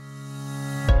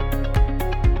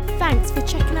Thanks for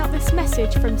checking out this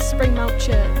message from Springmount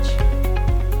Church.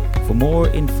 For more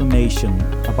information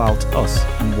about us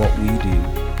and what we do,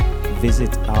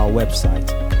 visit our website,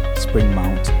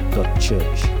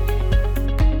 springmount.church.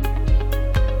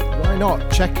 Why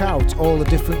not check out all the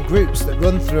different groups that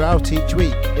run throughout each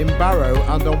week in Barrow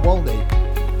and on Walney?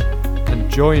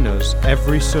 And join us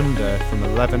every Sunday from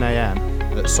 11 a.m.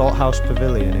 at Salthouse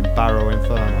Pavilion in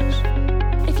Barrow-in-Furness.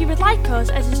 If you would like us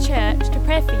as a church to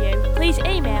pray for you, please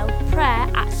email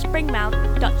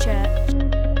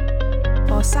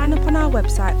prayer@springmount.church. Or sign up on our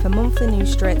website for monthly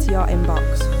news straight to your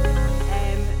inbox.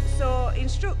 So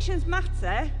instructions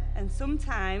matter, and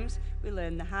sometimes we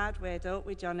learn the hard way, don't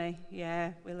we, Johnny?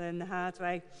 Yeah, we learn the hard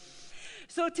way.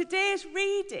 So today's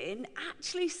reading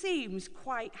actually seems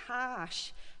quite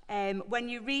harsh when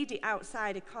you read it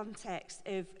outside of context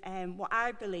of what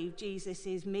I believe Jesus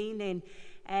is meaning.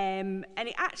 And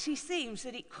it actually seems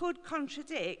that it could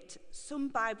contradict some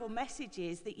Bible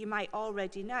messages that you might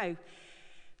already know.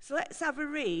 So let's have a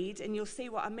read and you'll see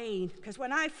what I mean. Because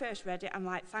when I first read it, I'm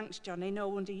like, thanks, Johnny, no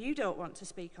wonder you don't want to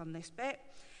speak on this bit.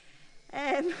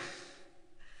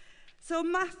 So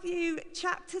Matthew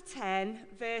chapter 10,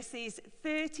 verses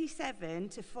 37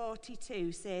 to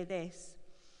 42 say this.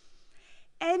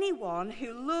 Anyone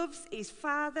who loves his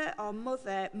father or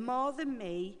mother more than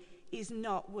me is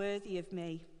not worthy of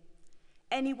me.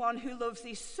 Anyone who loves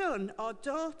his son or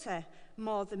daughter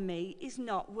more than me is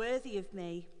not worthy of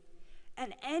me.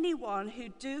 And anyone who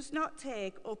does not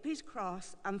take up his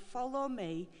cross and follow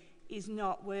me is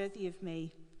not worthy of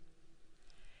me.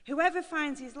 Whoever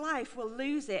finds his life will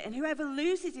lose it, and whoever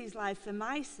loses his life for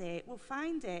my sake will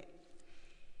find it.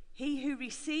 He who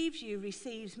receives you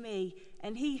receives me,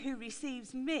 and he who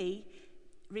receives me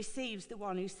receives the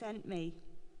one who sent me.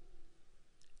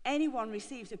 Anyone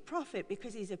receives a prophet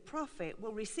because he's a prophet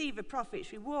will receive a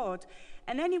prophet's reward,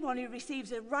 and anyone who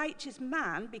receives a righteous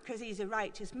man because he's a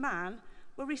righteous man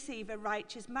will receive a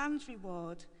righteous man's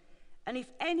reward. And if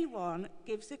anyone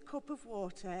gives a cup of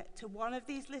water to one of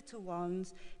these little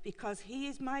ones because he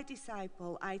is my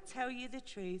disciple, I tell you the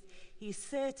truth, he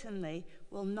certainly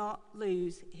will not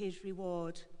lose his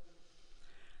reward.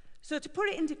 So to put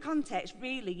it into context,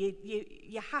 really,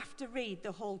 you have to read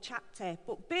the whole chapter.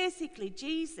 But basically,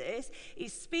 Jesus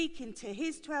is speaking to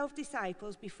his 12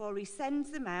 disciples before he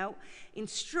sends them out,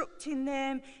 instructing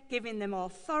them, giving them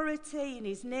authority in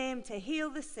his name to heal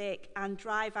the sick and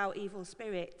drive out evil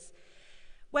spirits.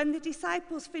 When the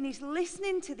disciples finished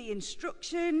listening to the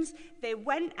instructions, they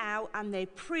went out and they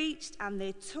preached and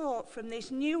they taught from this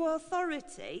new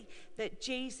authority that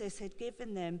Jesus had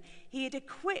given them. He had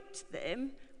equipped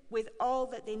them with all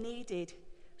that they needed.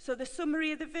 So the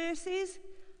summary of the verses,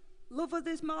 love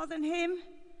others more than him,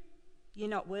 you're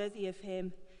not worthy of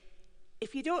him.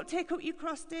 If you don't take up your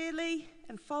cross daily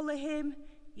and follow him,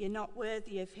 you're not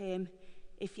worthy of him.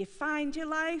 If you find your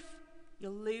life,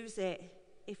 you'll lose it.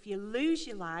 If you lose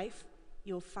your life,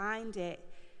 you'll find it.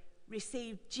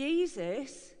 Receive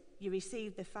Jesus, you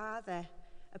receive the Father.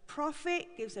 A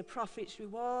prophet gives a prophet's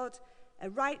reward. A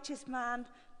righteous man's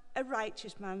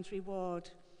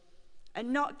reward.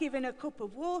 And not giving a cup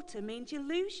of water means you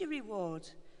lose your reward.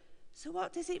 So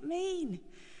what does it mean?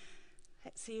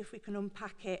 Let's see if we can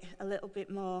unpack it a little bit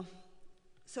more.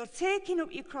 So taking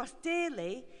up your cross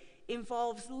daily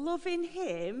involves loving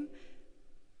him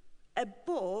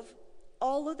above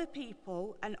all other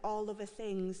people and all other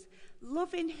things.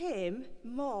 Loving him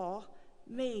more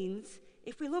means,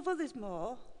 if we love others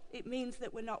more, it means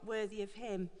that we're not worthy of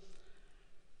him.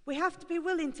 We have to be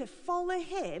willing to follow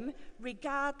him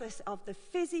regardless of the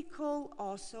physical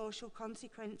or social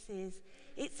consequences.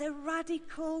 It's a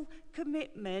radical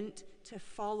commitment to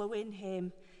following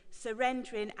him,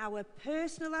 surrendering our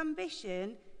personal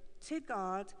ambition to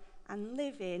God and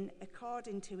living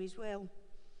according to his will.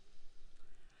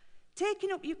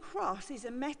 Taking up your cross is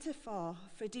a metaphor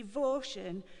for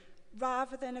devotion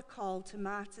rather than a call to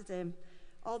martyrdom,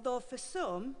 although for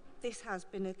some this has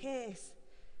been the case.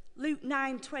 Luke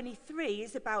 9:23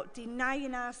 is about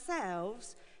denying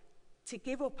ourselves to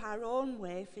give up our own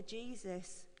way for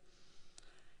Jesus.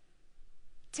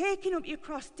 Taking up your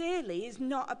cross daily is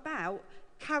not about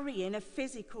carrying a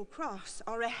physical cross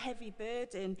or a heavy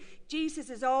burden. Jesus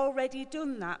has already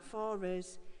done that for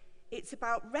us. It's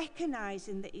about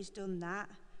recognizing that he's done that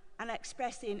and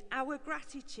expressing our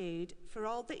gratitude for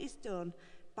all that he's done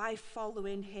by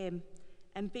following him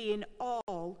and being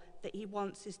all that he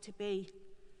wants us to be.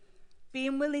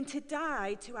 Being willing to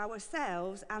die to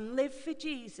ourselves and live for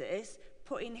Jesus,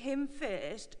 putting him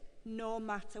first, no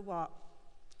matter what.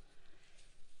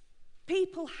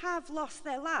 People have lost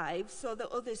their lives so that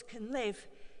others can live.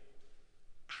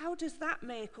 How does that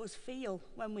make us feel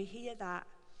when we hear that?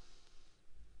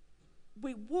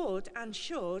 We would and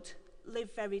should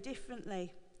live very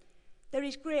differently. There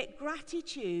is great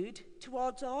gratitude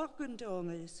towards organ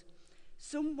donors,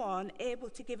 someone able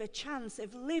to give a chance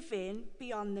of living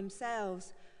beyond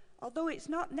themselves, although it's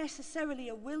not necessarily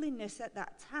a willingness at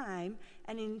that time,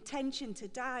 an intention to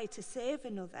die to save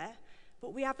another,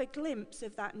 but we have a glimpse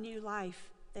of that new life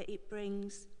that it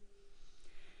brings.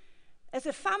 As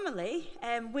a family,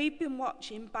 we've been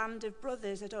watching Band of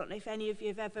Brothers. I don't know if any of you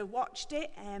have ever watched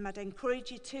it. I'd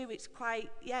encourage you to. It's quite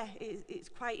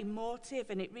emotive,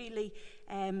 and it really,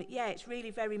 it's really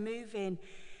very moving.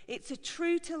 It's a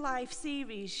true-to-life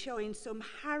series showing some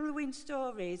harrowing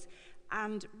stories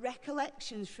and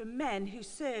recollections from men who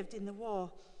served in the war,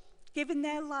 giving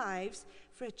their lives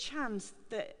for a chance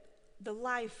that the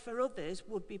life for others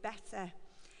would be better.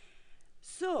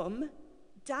 Some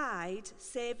died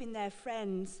saving their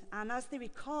friends, and as they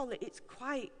recall it, it's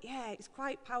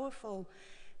quite powerful.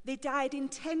 They died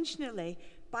intentionally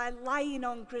by lying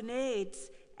on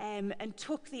grenades and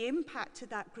took the impact of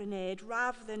that grenade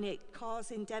rather than it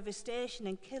causing devastation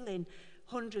and killing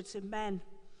hundreds of men.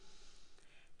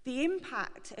 The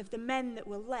impact of the men that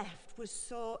were left was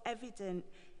so evident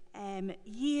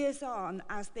years on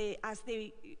as they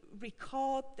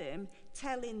record them,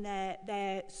 telling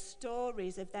their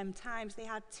stories of them times. They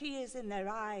had tears in their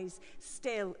eyes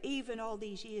still, even all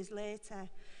these years later.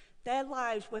 Their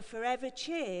lives were forever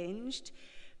changed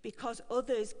because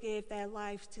others gave their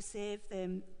lives to save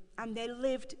them, and they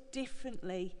lived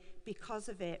differently because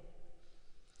of it.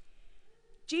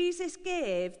 Jesus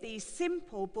gave these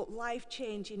simple but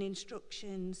life-changing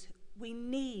instructions. We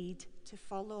need to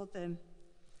follow them.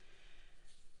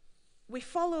 We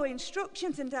follow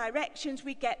instructions and directions,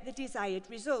 we get the desired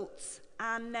results.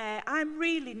 And I'm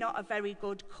really not a very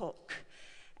good cook.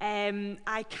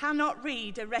 I cannot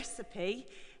read a recipe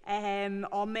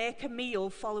or make a meal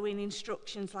following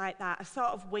instructions like that. I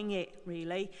sort of wing it,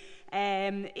 really.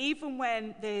 Even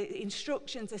when the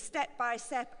instructions are step by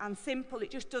step and simple, it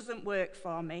just doesn't work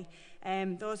for me.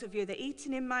 Those of you that are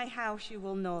eating in my house, you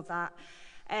will know that.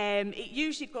 It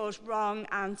usually goes wrong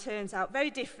and turns out very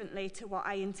differently to what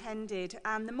I intended.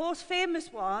 And the most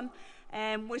famous one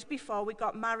was before we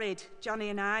got married, Johnny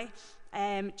and I.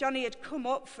 Johnny had come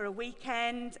up for a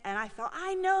weekend, and I thought,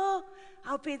 I know,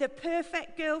 I'll be the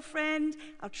perfect girlfriend.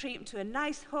 I'll treat him to a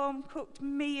nice home-cooked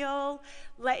meal,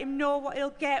 let him know what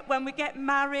he'll get when we get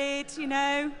married, you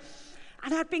know.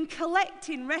 And I'd been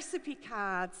collecting recipe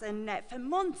cards and for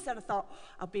months, and I thought,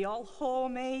 I'll be all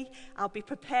homey, I'll be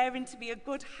preparing to be a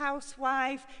good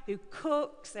housewife who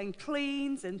cooks and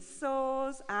cleans and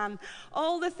sews and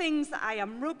all the things that I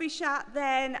am rubbish at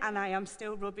then and I am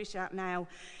still rubbish at now.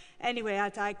 Anyway, I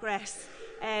digress,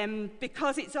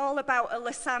 because it's all about a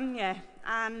lasagna,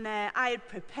 and I had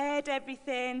prepared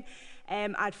everything.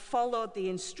 I'd followed the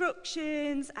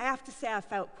instructions. I have to say I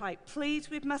felt quite pleased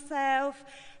with myself.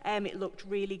 It looked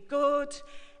really good.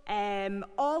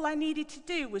 All I needed to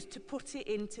do was to put it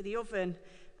into the oven.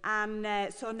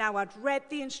 And so now I'd read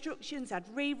the instructions, I'd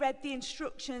reread the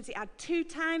instructions. It had 2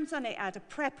 times on it. It had a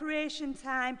preparation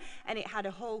time and it had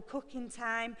a whole cooking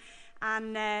time.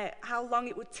 And how long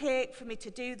it would take for me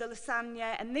to do the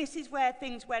lasagna. And this is where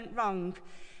things went wrong.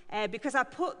 Because I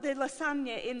put the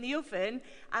lasagna in the oven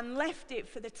and left it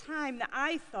for the time that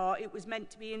I thought it was meant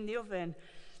to be in the oven.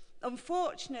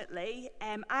 Unfortunately,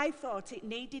 I thought it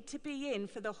needed to be in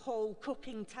for the whole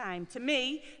cooking time. To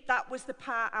me, that was the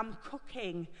part I'm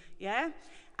cooking, yeah?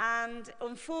 And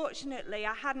unfortunately,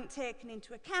 I hadn't taken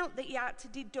into account that you had to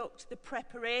deduct the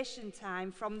preparation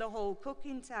time from the whole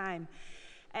cooking time.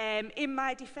 In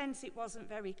my defense, it wasn't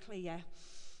very clear.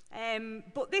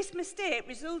 But this mistake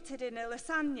resulted in a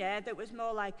lasagna that was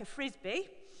more like a frisbee,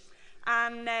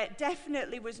 and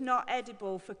definitely was not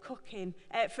edible for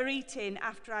eating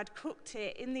after I'd cooked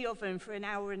it in the oven for an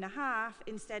hour and a half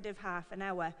instead of half an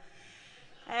hour.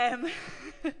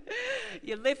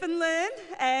 You live and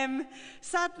learn.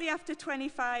 Sadly, after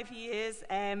 25 years,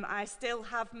 I still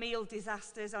have meal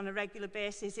disasters on a regular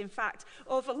basis. In fact,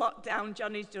 over lockdown,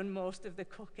 Johnny's done most of the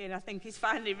cooking. I think he's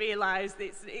finally realised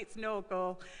it's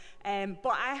no-go.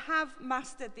 But I have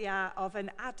mastered the art of an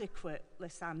adequate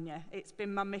lasagna. It's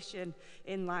been my mission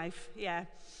in life, yeah.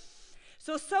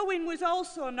 So sewing was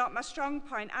also not my strong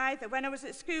point either. When I was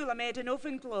at school, I made an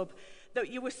oven glove that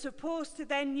you were supposed to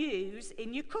then use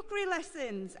in your cookery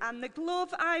lessons. And the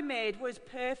glove I made was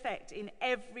perfect in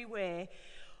every way,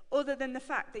 other than the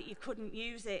fact that you couldn't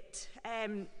use it.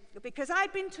 Because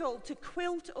I'd been told to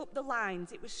quilt up the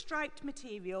lines. It was striped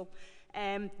material.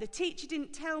 The teacher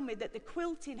didn't tell me that the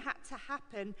quilting had to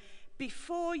happen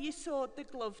before you sewed the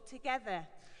glove together.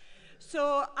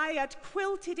 So I had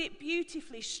quilted it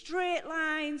beautifully, straight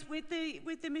lines with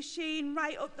the machine,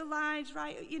 right up the lines,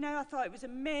 I thought it was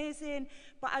amazing,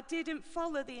 but I didn't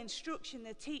follow the instruction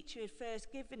the teacher had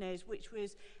first given us, which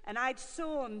was, and I'd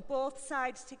sewn both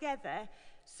sides together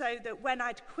so that when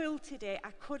I'd quilted it, I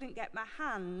couldn't get my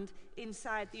hand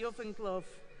inside the oven glove.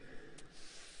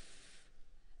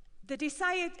 The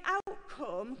desired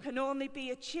outcome can only be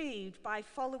achieved by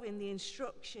following the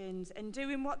instructions and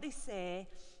doing what they say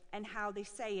and how they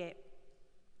say it.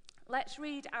 Let's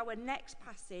read our next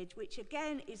passage, which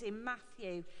again is in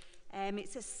Matthew.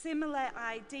 It's a similar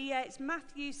idea. It's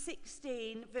Matthew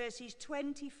 16, verses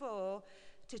 24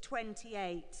 to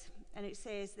 28. And it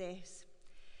says this.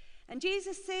 And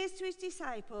Jesus says to his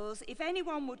disciples, if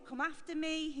anyone would come after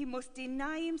me, he must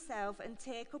deny himself and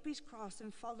take up his cross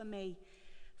and follow me.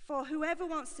 For whoever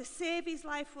wants to save his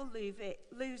life will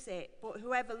lose it, but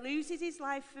whoever loses his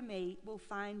life for me will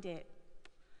find it.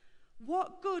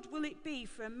 What good will it be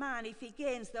for a man if he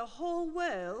gains the whole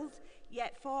world,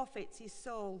 yet forfeits his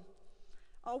soul?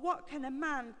 Or what can a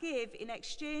man give in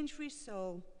exchange for his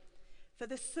soul? For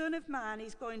the Son of Man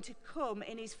is going to come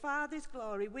in his Father's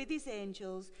glory with his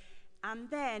angels, and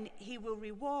then he will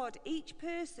reward each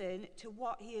person to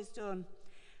what he has done.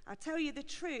 I tell you the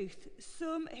truth,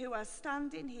 some who are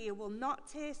standing here will not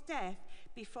taste death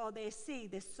before they see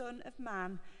the Son of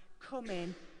Man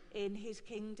coming in his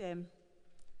kingdom.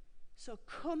 So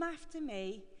come after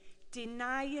me,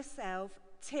 deny yourself,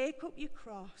 take up your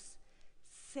cross,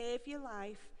 save your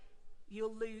life,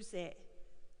 you'll lose it.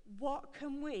 What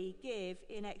can we give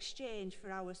in exchange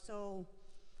for our soul?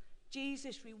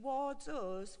 Jesus rewards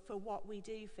us for what we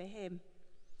do for him.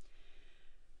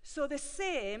 So the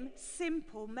same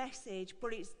simple message,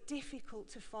 but it's difficult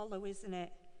to follow, isn't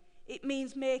it? It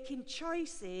means making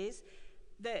choices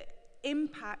that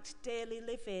impact daily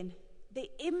living. They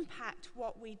impact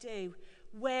what we do,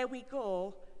 where we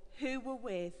go, who we're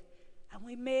with, and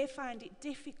we may find it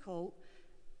difficult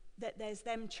that there's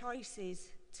them choices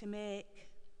to make.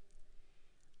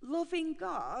 Loving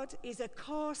God is a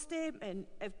core statement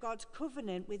of God's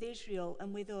covenant with Israel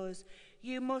and with us.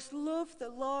 You must love the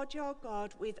Lord your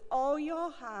God with all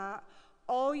your heart,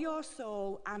 all your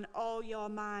soul, and all your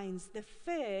minds. The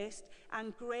first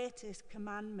and greatest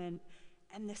commandment.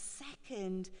 And the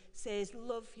second says,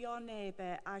 love your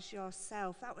neighbour as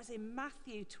yourself. That was in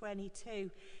Matthew 22.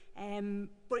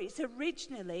 But it's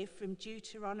originally from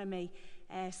Deuteronomy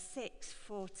 6,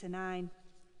 4-9.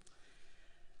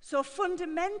 So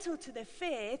fundamental to the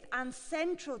faith and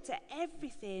central to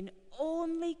everything,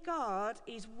 only God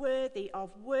is worthy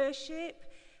of worship,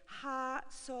 heart,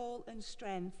 soul, and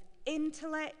strength,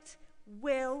 intellect,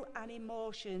 will, and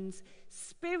emotions,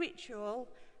 spiritual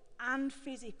and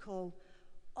physical.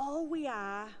 All we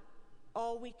are,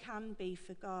 all we can be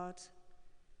for God.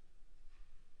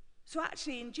 So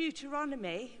actually in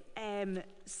Deuteronomy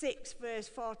 6 verse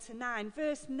 4-9,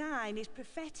 verse 9 is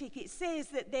prophetic. It says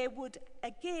that they would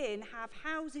again have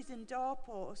houses and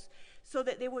doorposts so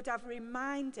that they would have a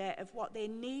reminder of what they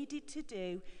needed to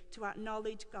do to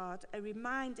acknowledge God, a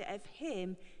reminder of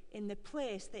him in the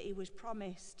place that he was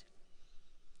promised.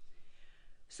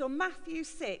 So Matthew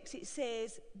 6, it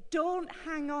says, don't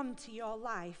hang on to your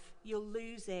life, you'll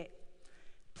lose it.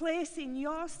 Placing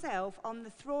yourself on the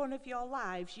throne of your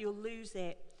lives, you'll lose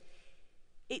it.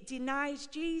 It denies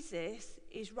Jesus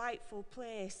his rightful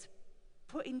place.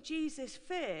 Putting Jesus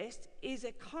first is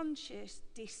a conscious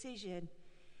decision.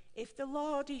 If the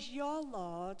Lord is your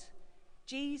Lord,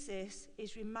 Jesus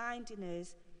is reminding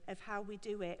us of how we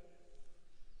do it.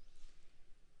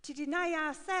 To deny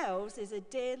ourselves is a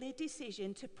daily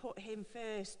decision to put him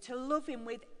first, to love him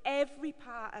with every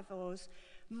part of us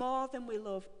more than we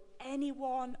love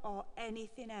anyone or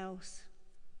anything else.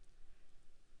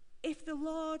 If the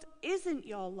Lord isn't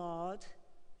your Lord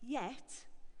yet,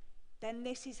 then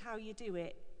this is how you do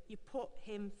it. You put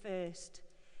him first.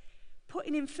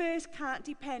 Putting him first can't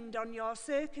depend on your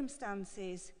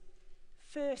circumstances.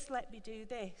 First, let me do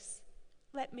this.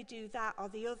 Let me do that or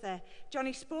the other.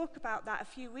 Johnny spoke about that a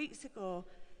few weeks ago.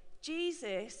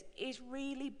 Jesus is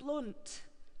really blunt.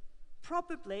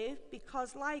 Probably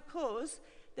because, like us,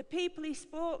 the people he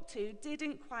spoke to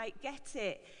didn't quite get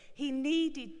it. He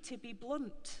needed to be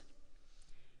blunt.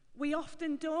 We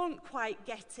often don't quite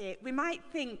get it. We might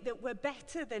think that we're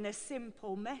better than a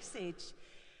simple message,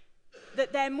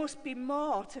 that there must be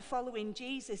more to following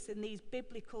Jesus than these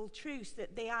biblical truths,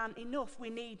 that they aren't enough, we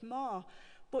need more.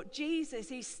 But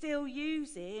Jesus is still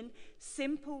using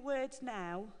simple words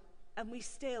now, and we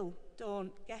still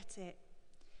don't get it.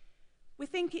 We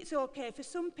think it's okay for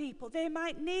some people. They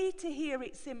might need to hear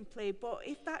it simply, but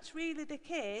if that's really the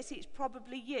case, it's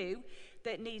probably you.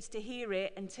 that needs to hear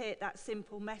it and take that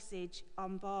simple message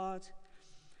on board.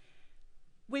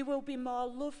 We will be more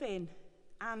loving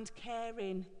and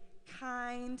caring,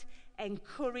 kind,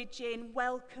 encouraging,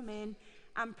 welcoming,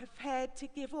 and prepared to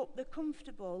give up the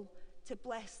comfortable to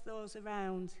bless those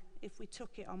around if we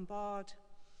took it on board.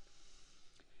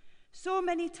 So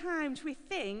many times we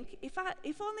think, if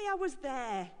only I was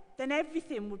there, then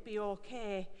everything would be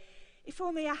okay. If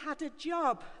only I had a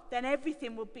job, then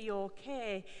everything would be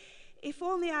okay. If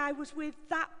only I was with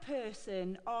that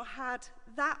person or had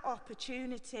that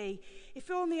opportunity. If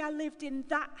only I lived in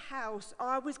that house or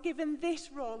I was given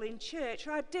this role in church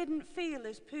or I didn't feel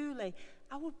as poorly,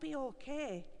 I would be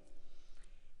okay.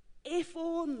 If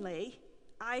only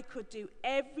I could do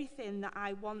everything that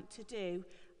I want to do,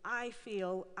 I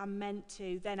feel I'm meant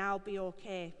to, then I'll be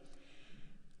okay.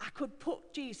 I could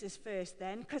put Jesus first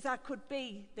then, because I could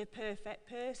be the perfect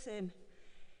person.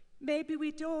 Maybe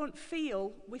we don't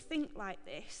feel we think like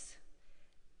this.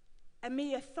 A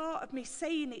mere thought of me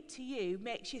saying it to you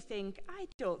makes you think, I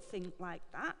don't think like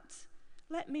that.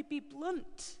 Let me be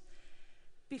blunt.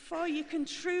 Before you can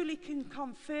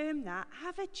confirm that,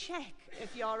 have a check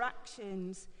of your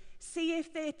actions. See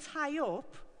if they tie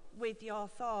up with your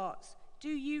thoughts. Do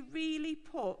you really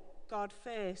put God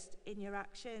first in your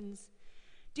actions?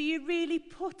 Do you really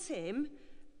put him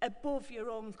above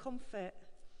your own comfort?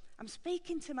 I'm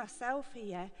speaking to myself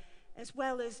here as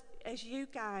well as you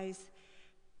guys.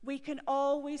 We can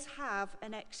always have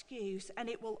an excuse and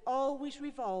it will always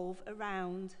revolve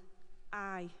around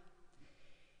I.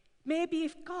 Maybe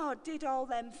if God did all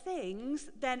them things,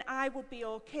 then I would be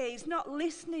okay. He's not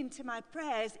listening to my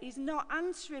prayers. He's not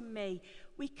answering me.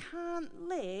 We can't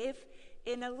live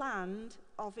in a land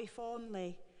of if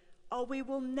only, or we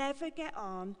will never get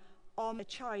on a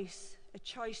choice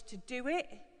to do it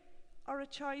or a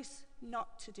choice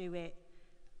not to do it.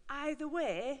 Either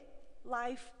way,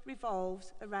 life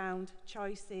revolves around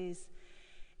choices.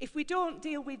 If we don't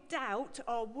deal with doubt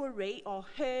or worry or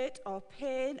hurt or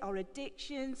pain or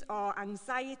addictions or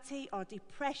anxiety or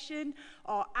depression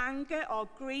or anger or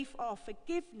grief or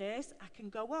forgiveness, I can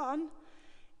go on.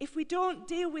 If we don't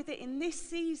deal with it in this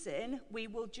season, we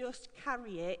will just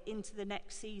carry it into the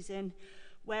next season,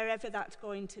 wherever that's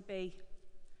going to be.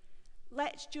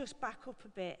 Let's just back up a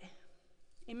bit.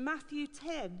 In Matthew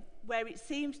 10, where it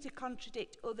seems to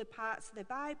contradict other parts of the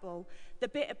Bible, the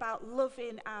bit about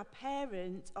loving our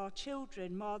parents or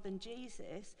children more than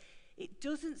Jesus, it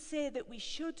doesn't say that we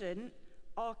shouldn't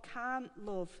or can't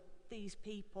love these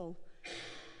people.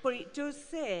 But it does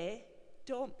say,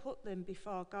 don't put them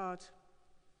before God.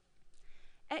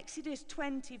 Exodus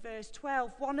 20 verse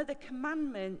 12, one of the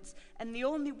commandments and the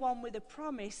only one with a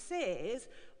promise says,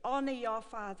 honour your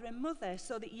father and mother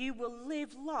so that you will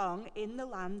live long in the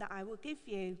land that I will give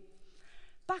you.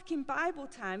 Back in Bible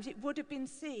times, it would have been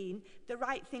seen the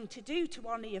right thing to do to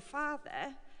honour your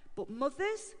father, but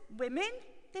mothers, women,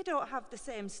 they don't have the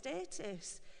same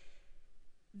status.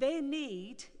 They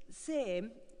need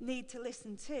to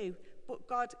listen too, but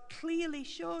God clearly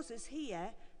shows us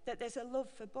here that there's a love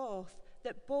for both,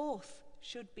 that both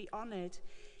should be honoured.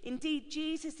 Indeed,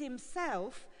 Jesus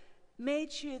himself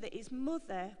made sure that his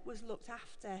mother was looked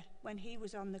after when he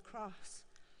was on the cross.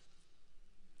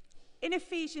 In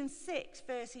Ephesians 6,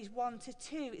 verses 1 to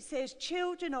 2, it says,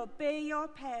 children, obey your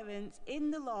parents in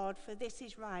the Lord, for this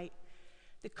is right.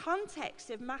 The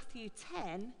context of Matthew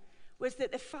 10 was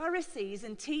that the Pharisees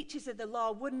and teachers of the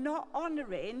law were not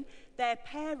honouring their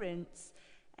parents,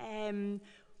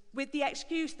 with the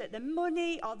excuse that the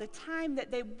money or the time that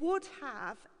they would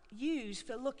have used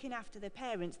for looking after their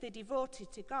parents, they devoted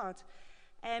to God.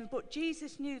 But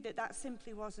Jesus knew that that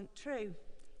simply wasn't true.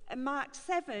 In Mark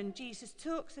 7, Jesus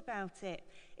talks about it.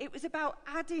 It was about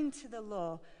adding to the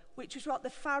law, which was what the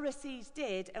Pharisees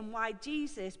did and why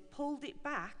Jesus pulled it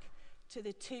back to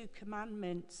the 2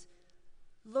 commandments.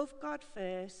 Love God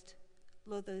first,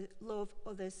 love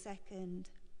others second.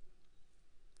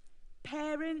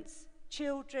 Parents,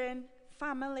 children,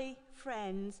 family,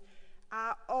 friends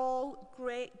are all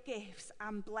great gifts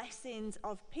and blessings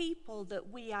of people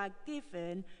that we are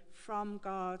given from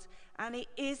God. And it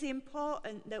is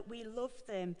important that we love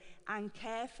them and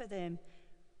care for them,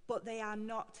 but they are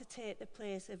not to take the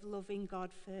place of loving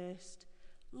God first.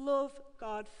 Love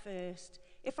God first.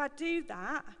 If I do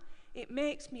that, it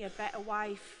makes me a better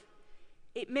wife.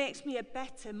 It makes me a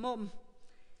better mum.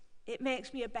 It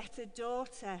makes me a better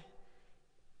daughter.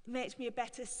 It makes me a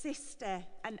better sister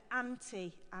and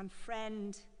auntie and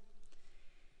friend.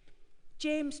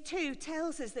 James 2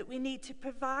 tells us that we need to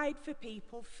provide for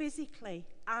people physically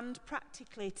and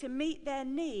practically to meet their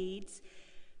needs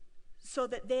so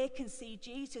that they can see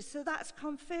Jesus. So that's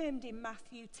confirmed in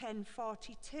Matthew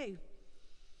 10:42.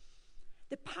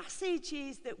 The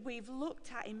passages that we've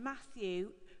looked at in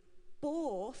Matthew,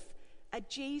 both are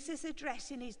Jesus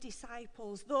addressing his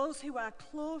disciples, those who are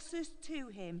closest to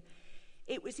him.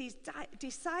 It was his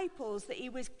disciples that he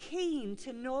was keen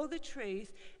to know the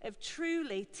truth of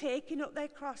truly taking up their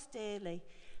cross daily,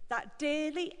 that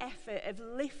daily effort of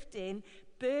lifting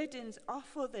burdens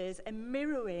off others and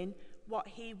mirroring what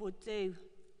he would do.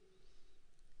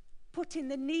 Putting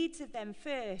the needs of them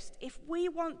first. If we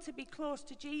want to be close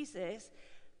to Jesus,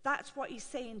 that's what he's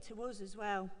saying to us as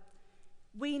well.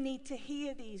 We need to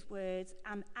hear these words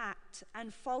and act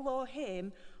and follow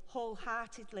him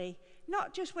wholeheartedly.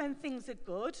 Not just when things are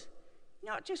good,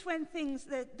 not just when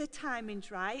the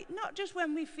timing's right, not just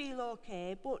when we feel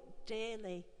okay, but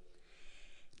daily.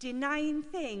 Denying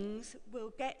things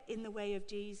will get in the way of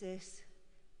Jesus.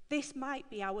 This might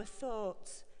be our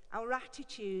thoughts, our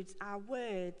attitudes, our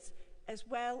words, as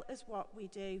well as what we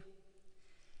do.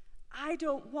 I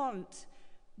don't want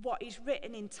what is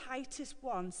written in Titus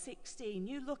 1:16.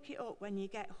 You look it up when you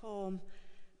get home.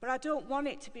 But I don't want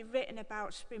it to be written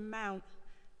about Spring Mount.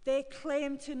 They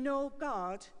claim to know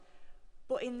God,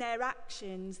 but in their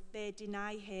actions they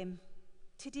deny him.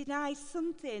 To deny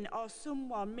something or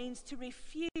someone means to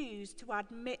refuse to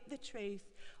admit the truth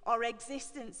or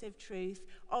existence of truth,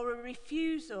 or a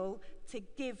refusal to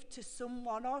give to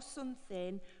someone or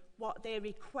something what they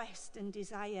request and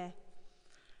desire.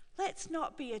 Let's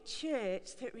not be a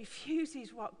church that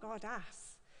refuses what God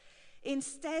asks.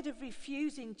 Instead of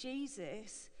refusing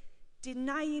Jesus,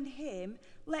 denying him,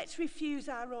 let's refuse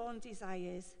our own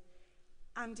desires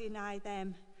and deny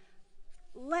them.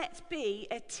 Let's be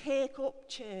a take-up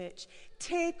church.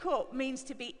 Take up means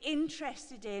to be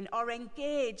interested in or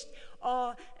engaged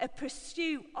or a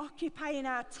pursuit, occupying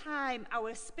our time,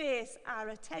 our space, our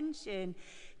attention.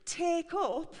 Take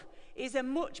up is a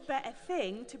much better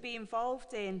thing to be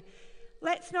involved in.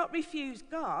 Let's not refuse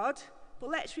God, but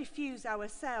let's refuse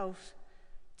ourselves,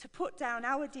 to put down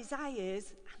our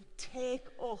desires and take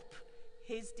up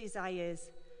his desires.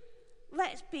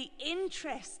 Let's be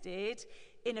interested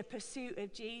in a pursuit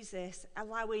of Jesus,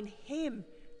 allowing him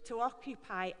to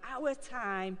occupy our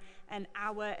time and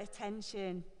our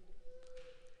attention.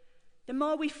 The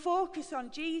more we focus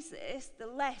on Jesus, the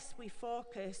less we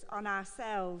focus on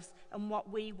ourselves and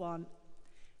what we want.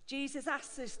 Jesus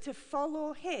asks us to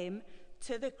follow him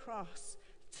to the cross,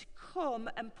 to come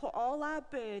and put all our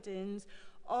burdens,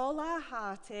 all our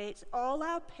heartaches, all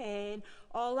our pain,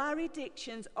 all our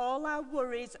addictions, all our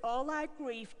worries, all our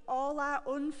grief, all our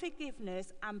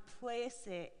unforgiveness, and place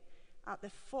it at the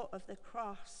foot of the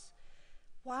cross.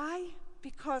 Why?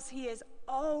 Because he has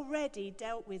already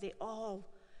dealt with it all.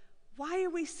 Why are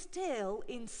we still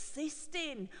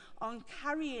insisting on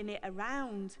carrying it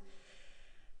around?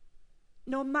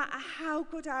 No matter how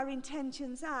good our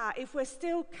intentions are, if we're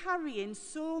still carrying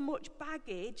so much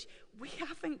baggage, we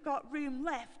haven't got room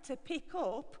left to pick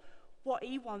up what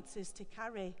he wants us to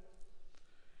carry.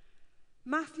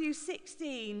 Matthew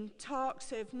 16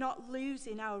 talks of not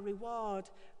losing our reward.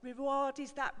 Reward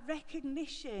is that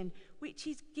recognition which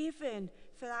is given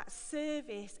for that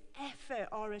service, effort,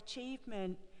 or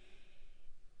achievement.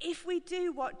 If we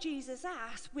do what Jesus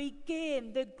asks, we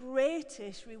gain the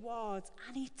greatest rewards,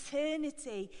 an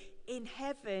eternity in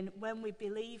heaven when we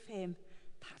believe him.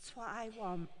 That's what I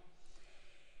want.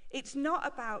 It's not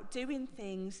about doing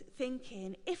things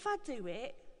thinking, if I do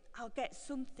it, I'll get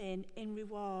something in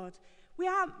reward. We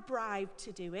aren't bribed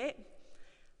to do it,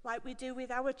 like we do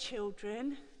with our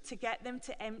children, to get them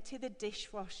to empty the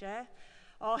dishwasher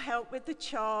or help with the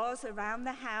chores around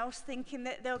the house, thinking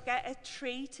that they'll get a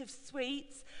treat of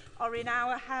sweets, or in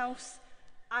our house,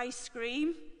 ice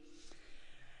cream.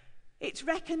 It's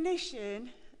recognition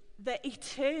that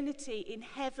eternity in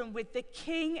heaven with the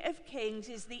King of Kings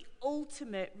is the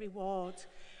ultimate reward.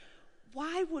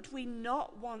 Why would we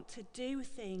not want to do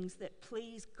things that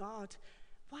please God?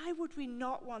 Why would we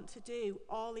not want to do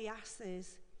all he asks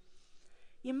us?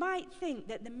 You might think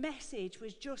that the message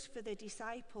was just for the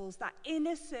disciples, that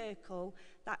inner circle,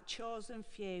 that chosen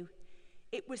few.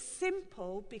 It was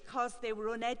simple because they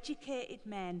were uneducated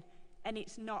men, and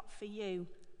it's not for you.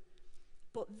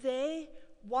 But they,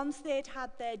 once they'd had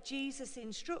their Jesus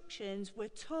instructions, were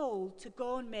told to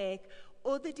go and make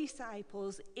other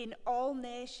disciples in all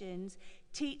nations,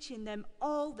 teaching them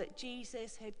all that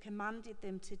Jesus had commanded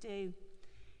them to do.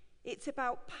 It's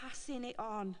about passing it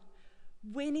on,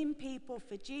 winning people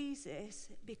for Jesus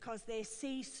because they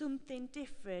see something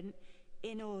different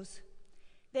in us.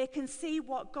 They can see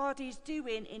what God is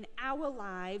doing in our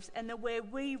lives and the way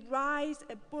we rise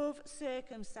above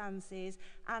circumstances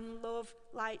and love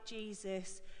like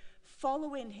Jesus,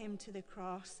 following him to the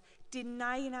cross,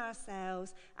 denying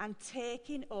ourselves and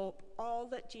taking up all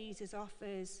that Jesus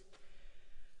offers.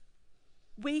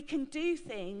 We can do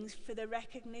things for the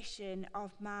recognition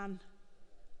of man,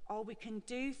 or we can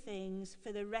do things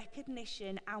for the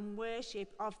recognition and worship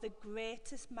of the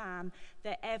greatest man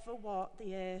that ever walked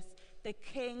the earth, the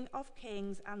King of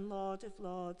Kings and Lord of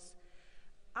Lords.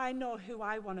 I know who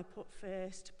I want to put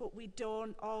first, but we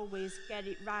don't always get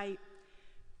it right.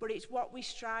 But it's what we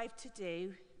strive to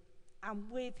do, and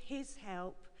with his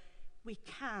help, we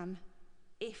can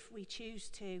if we choose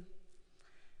to.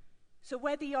 So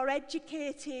whether you're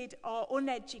educated or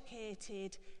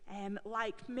uneducated,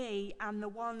 like me and the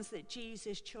ones that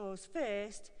Jesus chose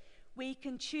first, we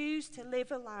can choose to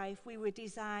live a life we were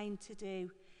designed to do,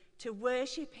 to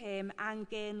worship him and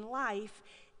gain life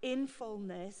in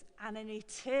fullness and an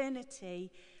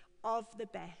eternity of the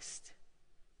best.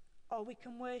 Or we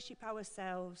can worship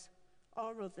ourselves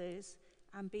or others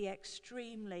and be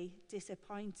extremely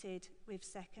disappointed with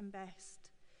second best.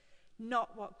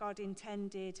 Not what God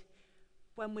intended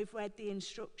when we've read the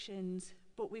instructions,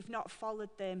 but we've not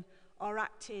followed them or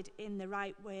acted in the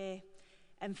right way,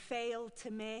 and failed to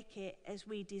make it as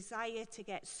we desire to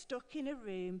get stuck in a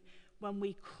room when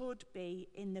we could be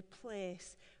in the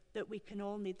place that we can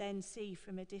only then see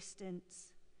from a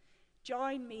distance.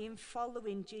 Join me in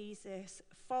following Jesus,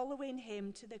 following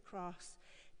him to the cross,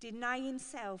 denying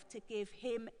self to give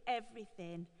him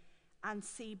everything, and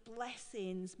see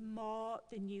blessings more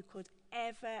than you could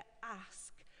ever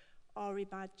ask or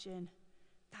imagine.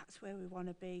 That's where we want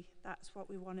to be. That's what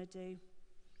we want to do.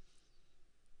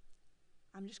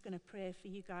 I'm just going to pray for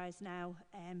you guys now,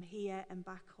 here and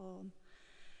back home.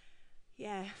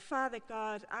 Yeah, Father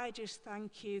God, I just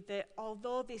thank you that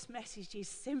although this message is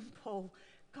simple,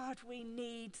 God, we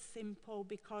need simple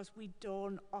because we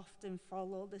don't often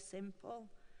follow the simple.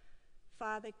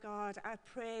 Father God, I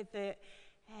pray that,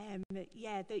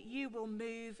 that you will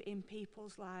move in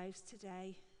people's lives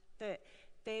today, that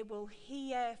they will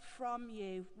hear from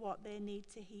you what they need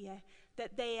to hear,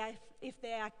 that if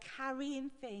they are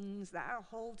carrying things that are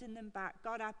holding them back,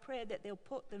 God, I pray that they'll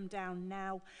put them down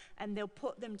now and they'll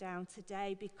put them down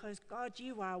today, because God,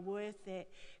 you are worth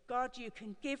it. God, you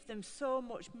can give them so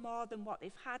much more than what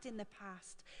they've had in the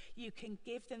past. You can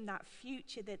give them that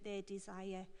future that they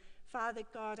desire. Father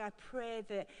God, I pray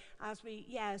that as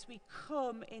we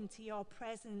come into your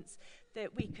presence,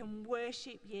 that we can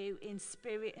worship you in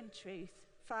spirit and truth.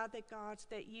 Father God,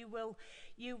 that you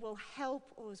will help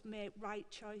us make right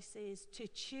choices, to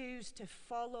choose to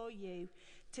follow you,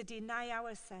 to deny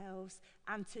ourselves,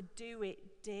 and to do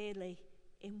it daily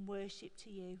in worship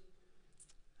to you.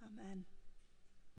 Amen.